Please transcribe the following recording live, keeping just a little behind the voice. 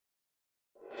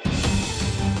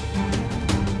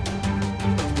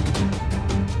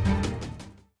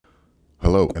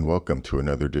Hello and welcome to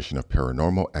another edition of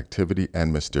Paranormal Activity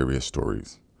and Mysterious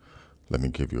Stories. Let me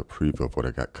give you a preview of what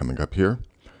I got coming up here.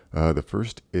 The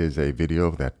first is a video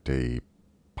that an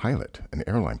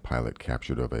airline pilot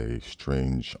captured of a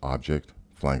strange object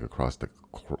flying across the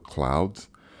clouds.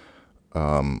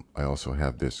 I also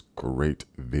have this great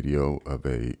video of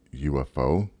a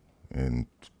UFO, and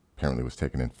apparently was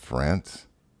taken in France.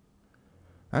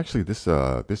 Actually, this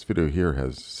video here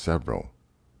has several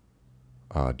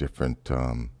different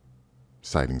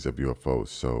sightings of UFOs,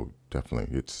 so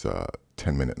definitely it's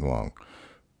 10 minutes long.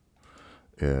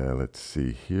 Let's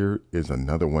see, here is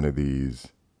another one of these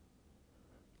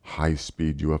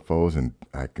high-speed UFOs, and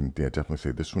I can definitely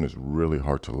say this one is really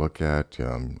hard to look at.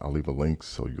 I'll leave a link,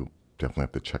 so you'll definitely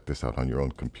have to check this out on your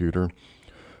own computer.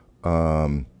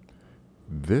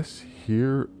 This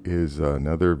here is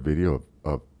another video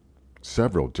of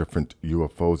several different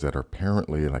UFOs that are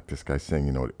apparently, like this guy saying,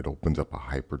 you know, it opens up a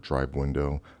hyperdrive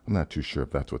window. I'm not too sure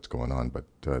if that's what's going on, but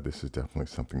this is definitely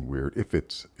something weird if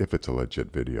it's a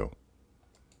legit video.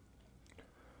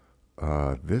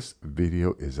 This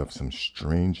video is of some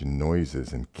strange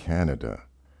noises in Canada.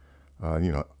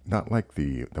 You know, not like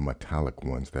the metallic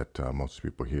ones that most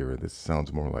people hear. This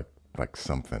sounds more like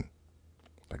something,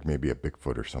 like maybe a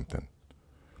Bigfoot or something.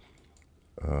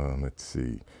 Let's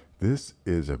see. This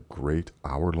is a great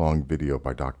hour-long video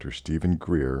by Dr. Stephen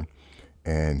Greer,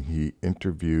 and he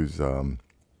interviews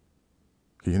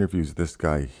this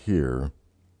guy here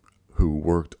who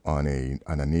worked on a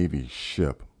Navy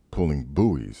ship pulling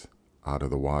buoys out of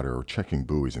the water, or checking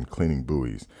buoys and cleaning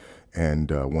buoys.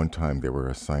 And one time they were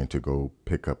assigned to go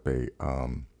pick up a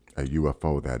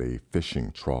UFO that a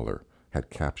fishing trawler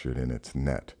had captured in its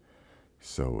net.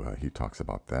 So he talks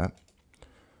about that.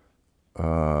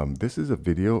 This is a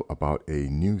video about a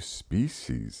new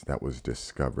species that was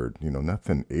discovered. You know,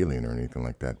 nothing alien or anything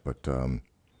like that, but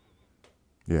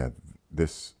yeah,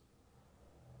 this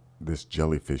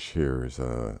jellyfish here is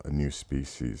a new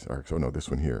species. Or, so no, this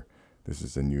one here. This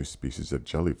is a new species of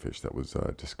jellyfish that was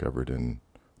discovered in,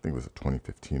 I think it was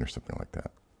 2015 or something like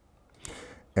that.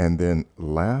 And then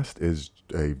last is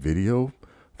a video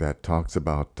that talks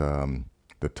about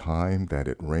the time that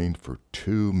it rained for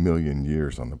 2 million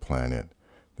years on the planet.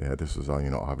 Yeah, this was all, you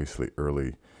know, obviously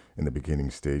early in the beginning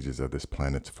stages of this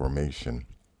planet's formation.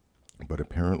 But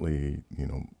apparently, you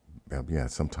know, yeah,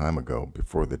 some time ago,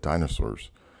 before the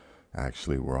dinosaurs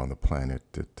actually were on the planet,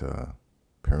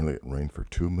 apparently it rained for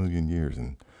 2 million years.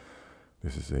 And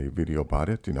this is a video about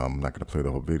it. You know, I'm not going to play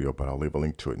the whole video, but I'll leave a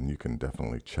link to it, and you can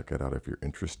definitely check it out if you're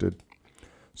interested.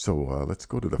 So let's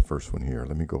go to the first one here.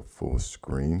 Let me go full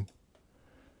screen.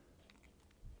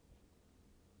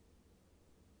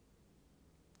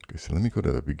 Okay, so let me go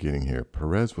to the beginning here.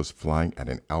 Perez was flying at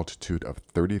an altitude of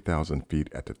 30,000 feet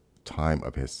at the time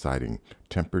of his sighting.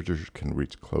 Temperatures can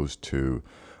reach close to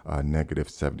negative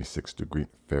 76 degrees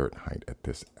Fahrenheit at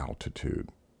this altitude.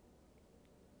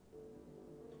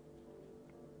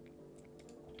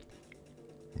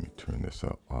 Let me turn this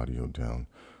audio down.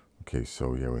 Okay,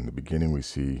 so yeah, in the beginning we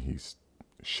see he's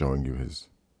showing you his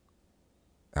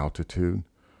altitude,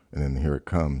 and then here it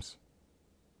comes.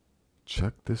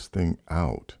 Check this thing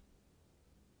out.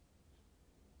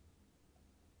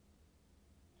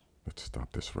 Let's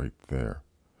stop this right there.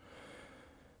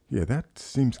 Yeah, that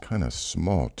seems kind of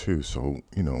small too. So,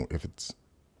 you know, if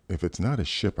it's not a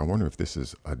ship, I wonder if this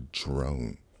is a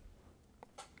drone.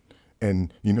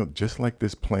 And, you know, just like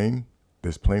this plane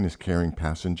is carrying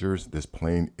passengers. This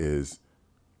plane is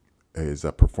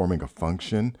performing a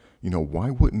function. You know, why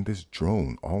wouldn't this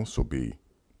drone also be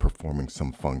performing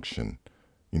some function?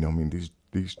 You know, I mean,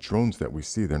 these drones that we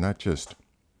see, they're not just,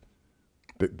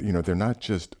 you know, they're not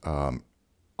just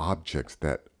objects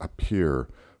that appear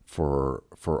for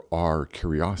our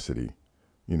curiosity.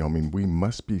 You know, I mean, we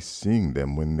must be seeing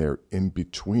them when they're in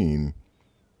between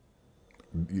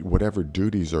whatever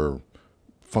duties or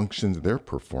functions they're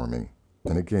performing.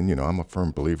 And again, you know, I'm a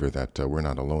firm believer that we're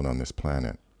not alone on this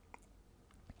planet.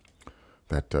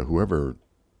 That whoever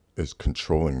is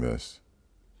controlling this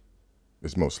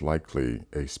is most likely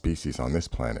a species on this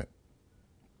planet.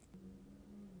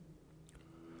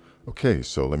 Okay,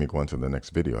 so let me go on to the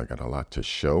next video. I got a lot to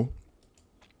show.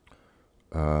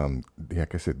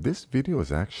 Like I said, this video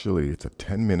is actually, it's a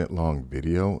 10-minute long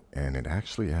video, and it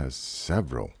actually has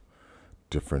several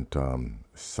different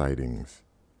sightings.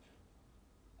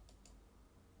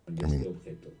 I mean,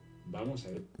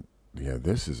 yeah,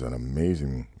 this is an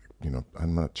amazing, you know,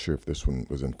 I'm not sure if this one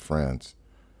was in France.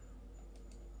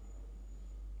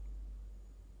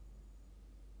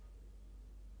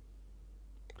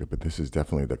 But this is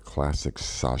definitely the classic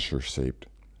saucer-shaped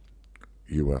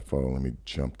UFO. Let me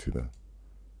jump to the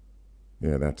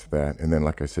Yeah, that's that. And then,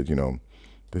 like I said,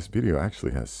 this video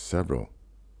actually has several.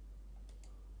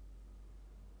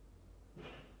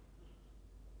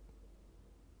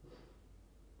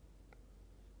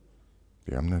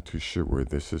 Yeah, I'm not too sure where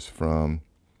this is from.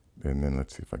 And then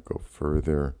let's see if I go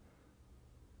further.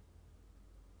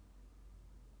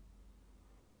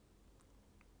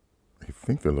 I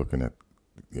think they're looking at,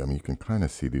 I mean, you can kind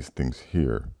of see these things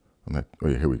here. I'm not, oh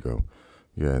yeah, here we go.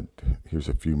 Yeah, here's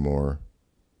a few more.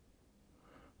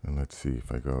 And let's see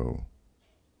if I go,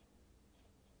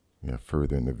 yeah,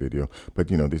 further in the video. But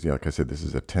this, yeah, like I said, this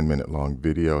is a 10-minute long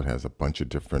video. It has a bunch of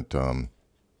different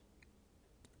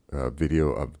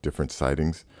video of different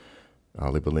sightings.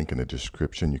 I'll leave a link in the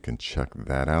description. You can check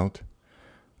that out.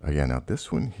 Yeah, now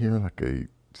this one here, like I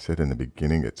said in the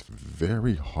beginning, it's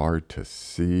very hard to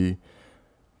see.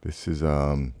 This is,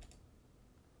 yeah,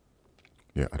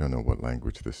 I don't know what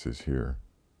language this is here.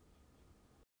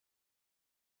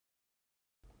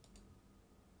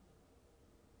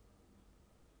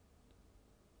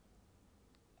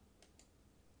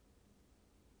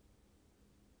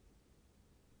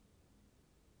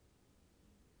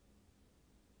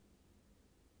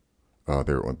 Oh,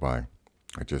 there it went by.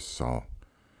 I just saw.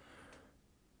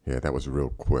 Yeah, that was real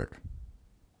quick.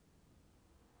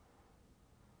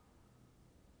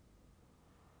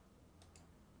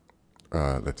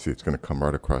 Let's see, it's going to come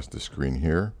right across the screen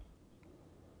here.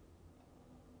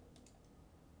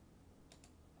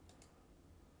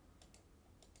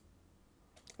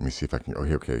 Let me see if I can, oh,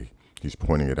 okay, he's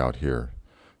pointing it out here.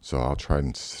 So I'll try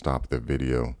and stop the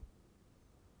video.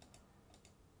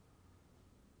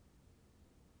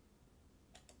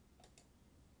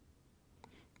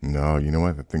 No, you know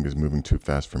what? The thing is moving too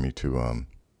fast for me to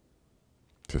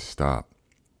stop.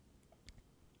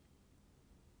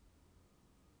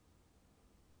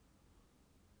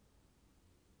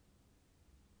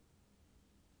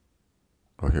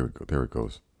 Oh, here we go. There it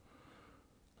goes.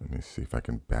 Let me see if I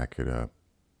can back it up.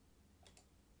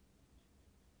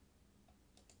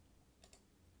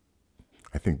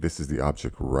 I think this is the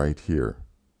object right here.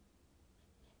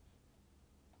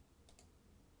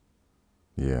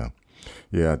 Yeah.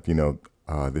 Yeah,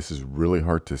 this is really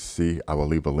hard to see. I will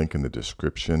leave a link in the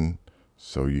description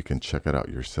so you can check it out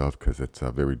yourself, because it's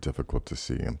very difficult to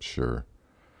see, I'm sure.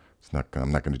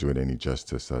 I'm not going to do it any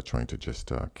justice trying to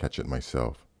just catch it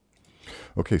myself.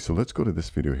 Okay, so let's go to this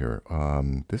video here.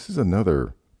 This is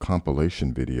another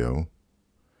compilation video.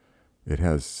 It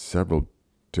has several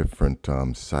different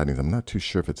sightings. I'm not too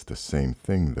sure if it's the same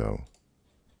thing, though.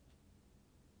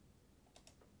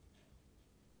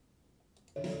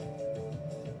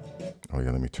 Oh,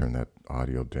 yeah, let me turn that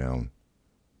audio down.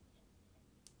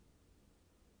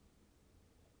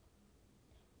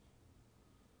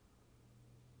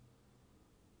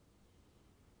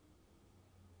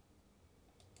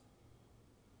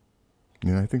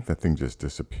 Yeah, I think that thing just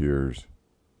disappears.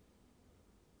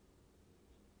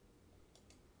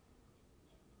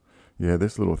 Yeah,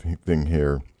 this little thing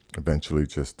here eventually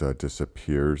just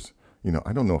disappears.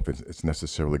 I don't know if it's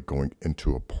necessarily going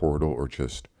into a portal or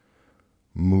just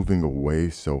moving away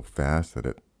so fast that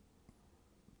it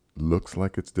looks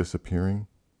like it's disappearing.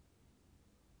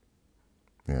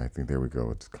 Yeah, I think there we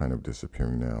go. It's kind of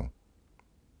disappearing now.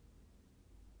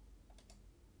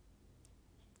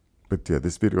 But yeah,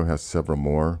 this video has several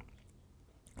more.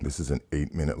 This is an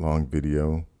 8-minute long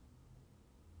video.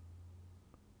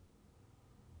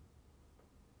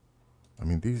 I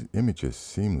mean, these images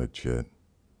seem legit.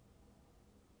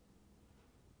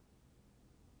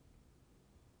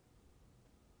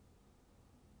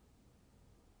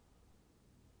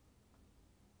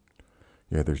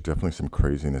 Yeah, there's definitely some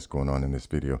craziness going on in this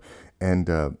video. And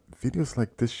videos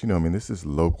like this, I mean, this is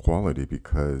low quality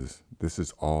because this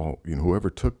is all, whoever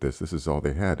took this is all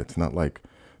they had. It's not like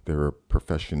there are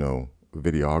professional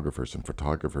videographers and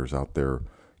photographers out there,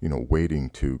 waiting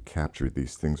to capture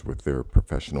these things with their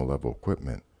professional level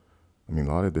equipment. I mean,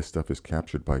 a lot of this stuff is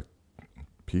captured by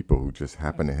people who just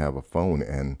happen to have a phone,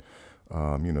 and,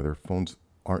 their phones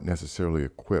aren't necessarily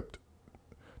equipped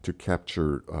to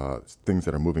capture things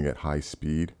that are moving at high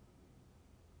speed,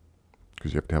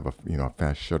 because you have to have a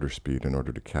fast shutter speed in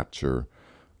order to capture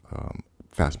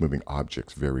fast moving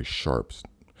objects, very sharp.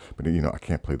 But I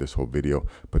can't play this whole video.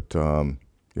 But yeah,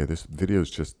 this video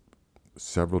is just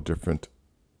several different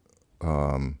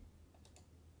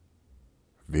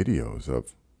videos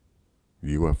of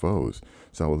UFOs.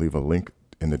 So I will leave a link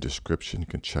in the description. You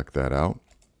can check that out.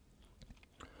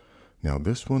 Now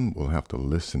this one we'll have to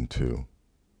listen to,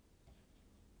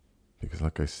 because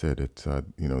like I said, it's,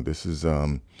 this is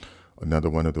another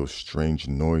one of those strange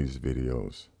noise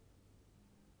videos.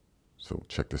 So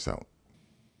check this out.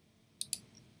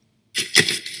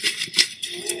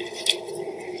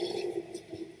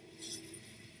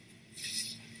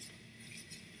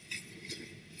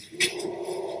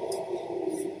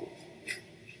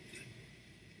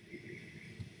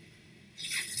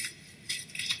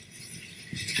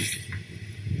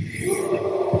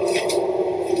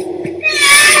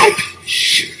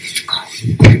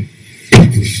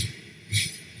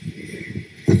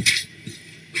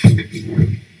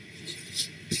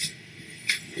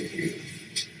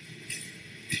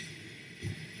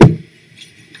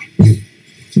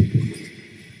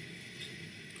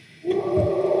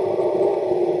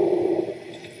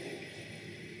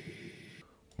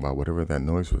 Well, whatever that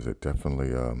noise was, it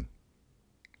definitely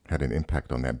had an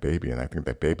impact on that baby. And I think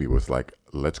that baby was like,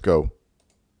 let's go.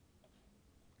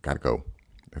 Gotta go.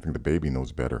 I think the baby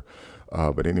knows better.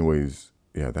 But anyways,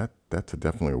 yeah, that's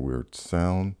definitely a weird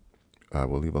sound.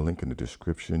 We'll leave a link in the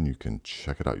description. You can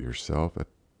check it out yourself.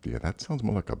 Yeah, that sounds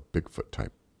more like a Bigfoot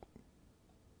type.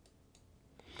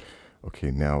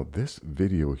 Okay, now this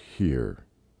video here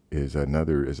is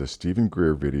a Stephen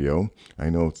Greer video. I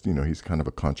know it's, he's kind of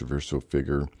a controversial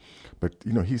figure, but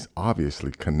he's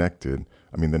obviously connected.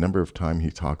 I mean, the number of times he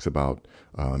talks about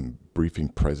briefing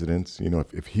presidents,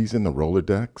 if he's in the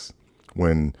Rolodex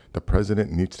when the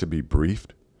president needs to be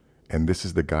briefed, and this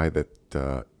is the guy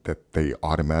that they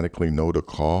automatically know to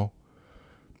call.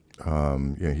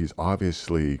 He's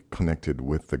obviously connected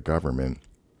with the government,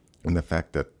 and the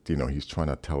fact that he's trying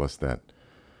to tell us that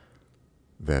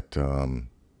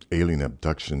alien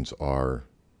abductions are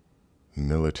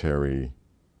military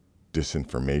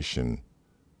disinformation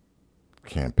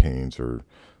campaigns, or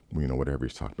whatever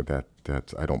he's talking about.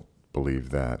 That's I don't believe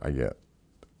that.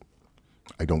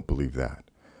 I don't believe that,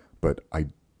 but I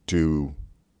do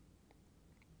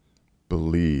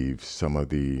believe some of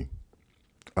the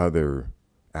other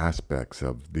aspects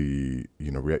of the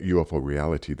UFO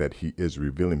reality that he is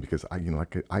revealing, because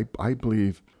I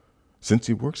believe, since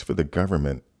he works for the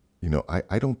government,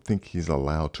 I don't think he's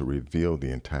allowed to reveal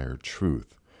the entire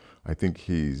truth. I think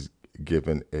he's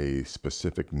given a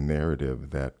specific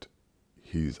narrative that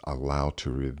he's allowed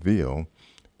to reveal,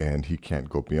 and he can't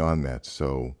go beyond that.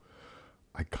 So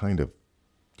I kind of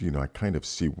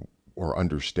see or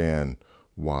understand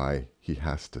why he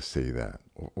has to say that,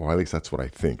 or at least that's what I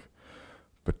think.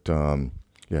 But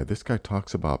yeah, this guy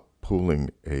talks about pulling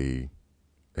a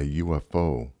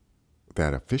UFO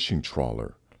that a fishing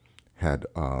trawler had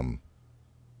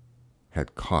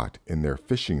caught in their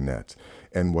fishing nets.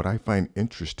 And what I find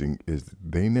interesting is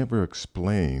they never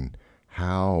explain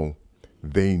how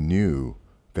they knew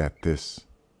that this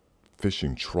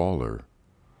fishing trawler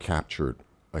captured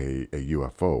a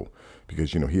UFO,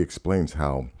 because he explains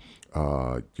how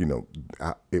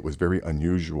it was very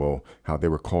unusual how they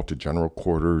were called to general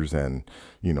quarters and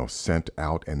sent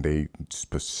out, and they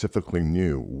specifically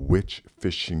knew which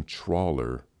fishing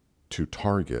trawler to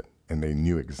target, and they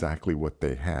knew exactly what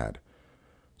they had.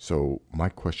 So my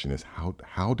question is,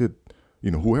 how did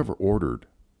whoever ordered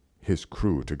his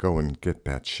crew to go and get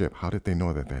that ship, how did they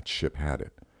know that that ship had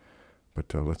it?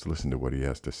 But let's listen to what he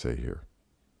has to say here.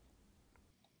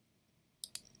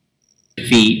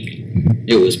 Feet.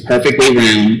 It was perfectly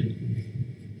round.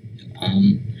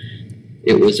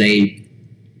 It was a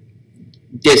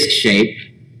disc shape,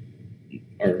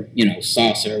 or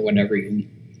saucer, whatever you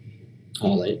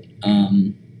call it.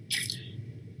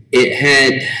 It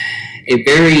had a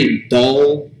very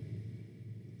dull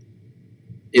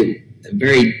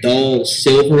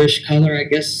silverish color, I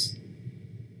guess,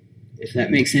 if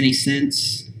that makes any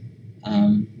sense.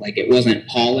 Like it wasn't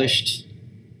polished.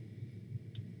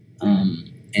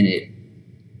 And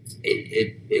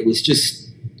it was just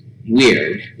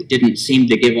weird. It didn't seem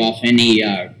to give off any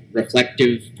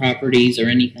reflective properties or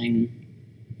anything.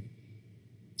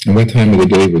 And what time of the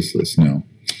day was this now?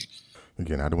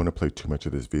 Again, I don't want to play too much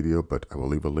of this video, but I will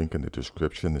leave a link in the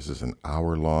description. This is an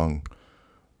hour-long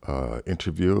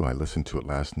interview. I listened to it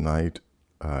last night.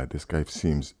 This guy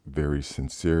seems very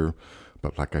sincere,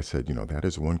 but like I said, that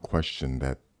is one question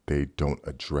that they don't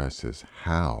address, is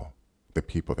how the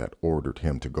people that ordered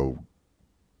him to go,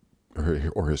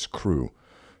 or his crew,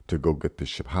 to go get the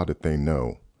ship, how did they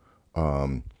know?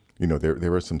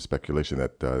 There was some speculation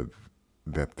that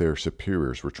that their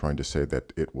superiors were trying to say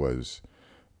that it was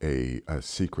a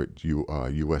secret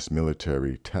U.S.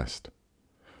 military test,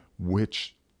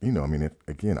 which, I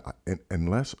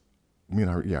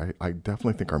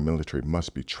definitely think our military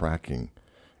must be tracking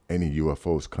any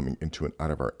UFOs coming into and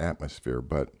out of our atmosphere,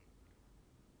 but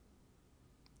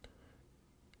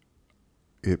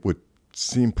it would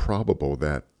seem probable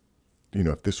that,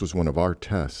 if this was one of our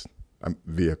test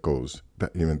vehicles,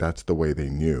 that that's the way they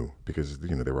knew, because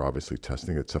they were obviously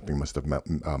testing it. Something must have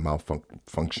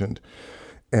malfunctioned,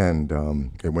 and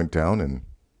it went down, and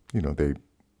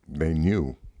they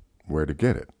knew where to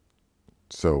get it.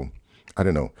 So I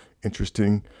don't know.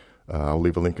 Interesting. I'll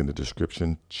leave a link in the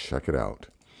description. Check it out.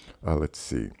 Let's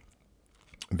see.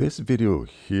 This video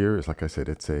here is, like I said,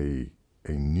 it's a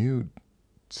new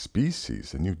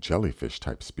species, a new jellyfish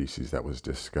type species that was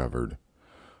discovered.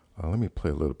 Let me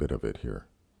play a little bit of it here.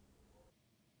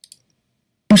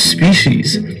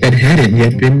 Species that hadn't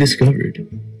yet been discovered.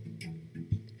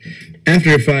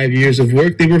 After 5 years of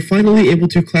work, they were finally able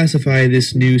to classify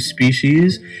this new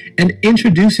species and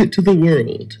introduce it to the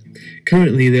world.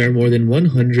 Currently, there are more than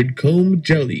 100 comb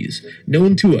jellies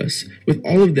known to us, with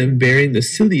all of them bearing the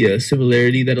cilia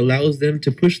similarity that allows them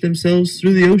to push themselves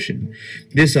through the ocean.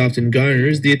 This often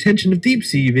garners the attention of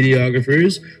deep-sea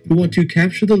videographers who want to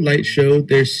capture the light show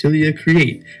their cilia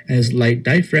create as light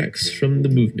diffracts from the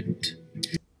movement.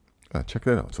 Check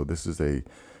that out. So this is a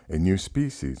new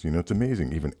species. You know, it's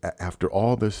amazing. Even after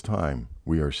all this time,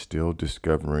 we are still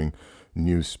discovering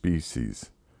new species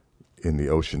in the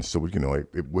ocean. So, you know,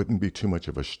 it wouldn't be too much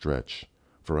of a stretch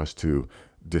for us to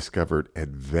discover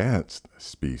advanced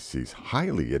species,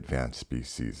 highly advanced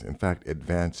species. In fact,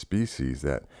 advanced species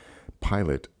that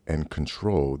pilot and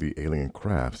control the alien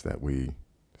crafts that we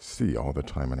see all the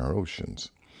time in our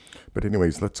oceans. But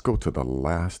anyways, let's go to the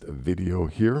last video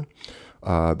here.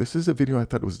 This is a video I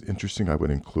thought was interesting. I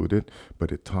would include it,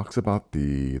 but it talks about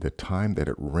the time that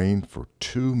it rained for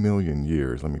 2 million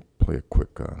years. Let me play a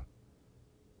quick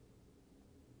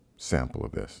sample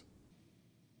of this.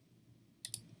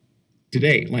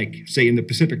 Today, like, say, in the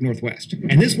Pacific Northwest.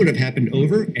 And this would have happened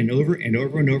over and over and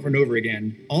over and over and over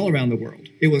again, all around the world.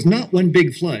 It was not one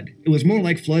big flood. It was more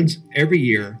like floods every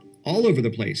year, all over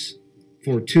the place,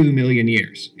 for 2 million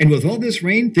years. And with all this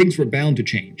rain, things were bound to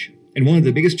change. And one of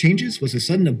the biggest changes was a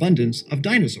sudden abundance of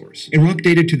dinosaurs. In rock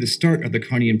dated to the start of the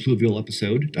Carnian pluvial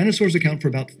episode, dinosaurs account for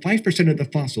about 5% of the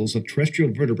fossils of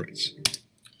terrestrial vertebrates.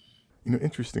 You know,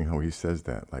 interesting how he says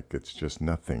that, like it's just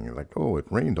nothing. Like, oh, it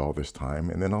rained all this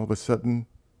time, and then all of a sudden,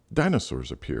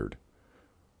 dinosaurs appeared.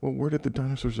 Well, where did the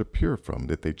dinosaurs appear from?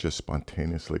 Did they just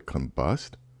spontaneously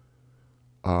combust?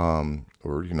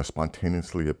 Or, you know,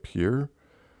 spontaneously appear?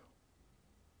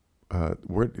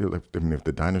 If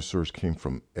the dinosaurs came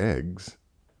from eggs,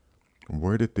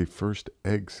 where did the first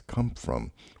eggs come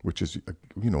from? Which is,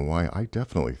 you know, why I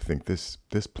definitely think this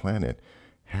planet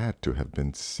had to have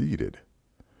been seeded.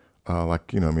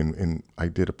 Like, you know, I mean, I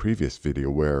did a previous video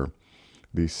where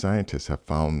these scientists have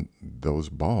found those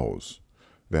balls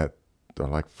that are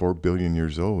like 4 billion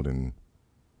years old, and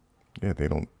yeah, they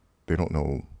don't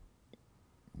know,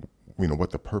 you know,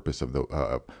 what the purpose of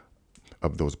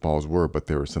those balls were, but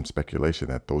there was some speculation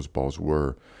that those balls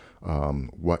were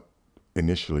what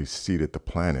initially seeded the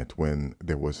planet when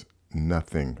there was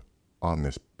nothing on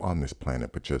this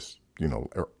planet but just, you know,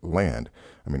 land.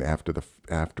 I mean,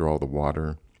 after all the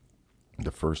water, the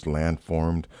first land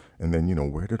formed, and then, you know,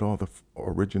 where did all the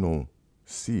original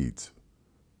seeds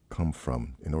come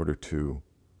from in order to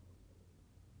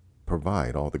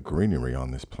provide all the greenery on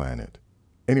this planet?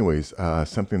 Anyways,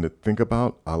 something to think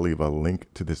about. I'll leave a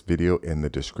link to this video in the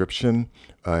description.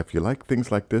 If you like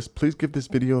things like this, please give this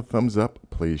video a thumbs up.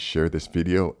 Please share this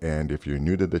video. And if you're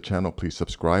new to the channel, please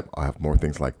subscribe. I'll have more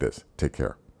things like this. Take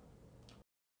care.